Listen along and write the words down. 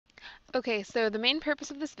Okay, so the main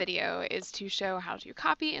purpose of this video is to show how to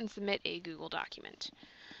copy and submit a Google document.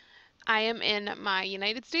 I am in my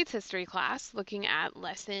United States History class looking at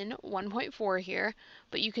lesson 1.4 here,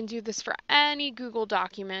 but you can do this for any Google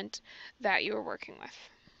document that you are working with.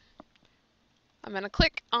 I'm going to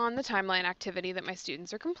click on the timeline activity that my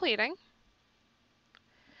students are completing.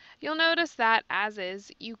 You'll notice that, as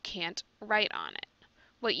is, you can't write on it.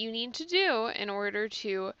 What you need to do in order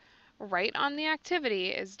to write on the activity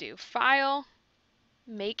is do File,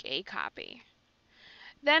 Make a Copy.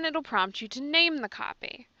 Then it'll prompt you to name the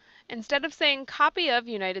copy. Instead of saying copy of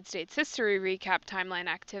United States History Recap Timeline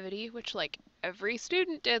Activity, which like every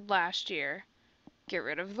student did last year, get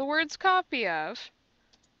rid of the words copy of,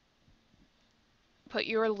 put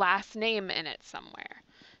your last name in it somewhere.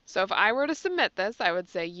 So if I were to submit this, I would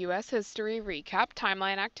say U.S. History Recap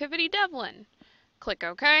Timeline Activity Devlin. Click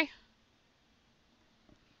OK.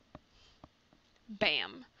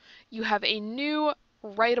 Bam! You have a new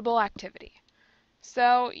writable activity.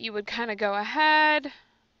 So you would kind of go ahead,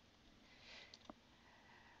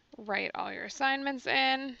 write all your assignments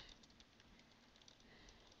in.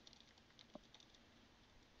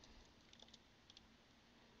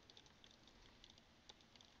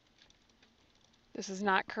 This is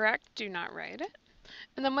not correct, do not write it.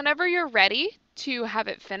 And then whenever you're ready to have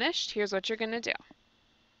it finished, here's what you're going to do.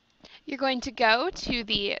 You're going to go to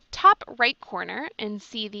the top right corner and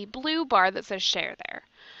see the blue bar that says share there.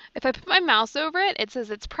 If I put my mouse over it, it says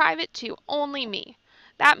it's private to only me.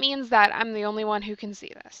 That means that I'm the only one who can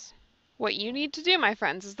see this. What you need to do, my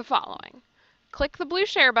friends, is the following. Click the blue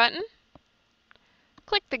share button.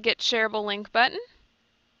 Click the Get Shareable Link button.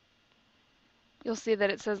 You'll see that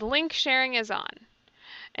it says link sharing is on.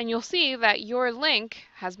 And you'll see that your link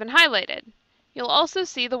has been highlighted. You'll also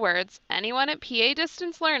see the words, anyone at PA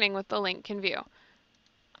Distance Learning with the link can view.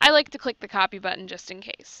 I like to click the copy button just in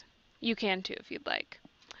case. You can too if you'd like.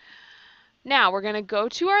 Now we're going to go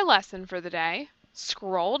to our lesson for the day,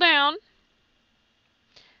 scroll down,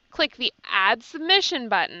 click the Add Submission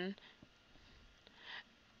button,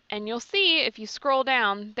 and you'll see if you scroll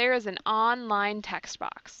down, there is an online text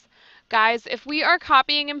box. Guys, if we are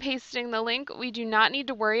copying and pasting the link, we do not need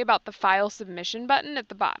to worry about the File Submission button at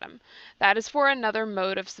the bottom. That is for another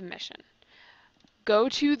mode of submission. Go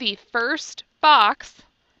to the first box,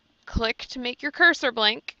 click to make your cursor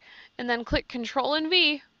blink, and then click Control and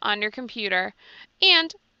V on your computer,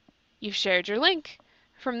 and you've shared your link.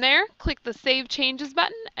 From there, click the Save Changes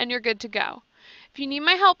button, and you're good to go. If you need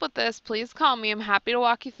my help with this, please call me. I'm happy to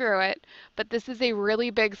walk you through it. But this is a really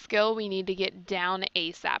big skill we need to get down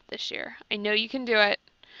ASAP this year. I know you can do it.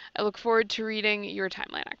 I look forward to reading your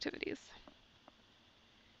timeline activities.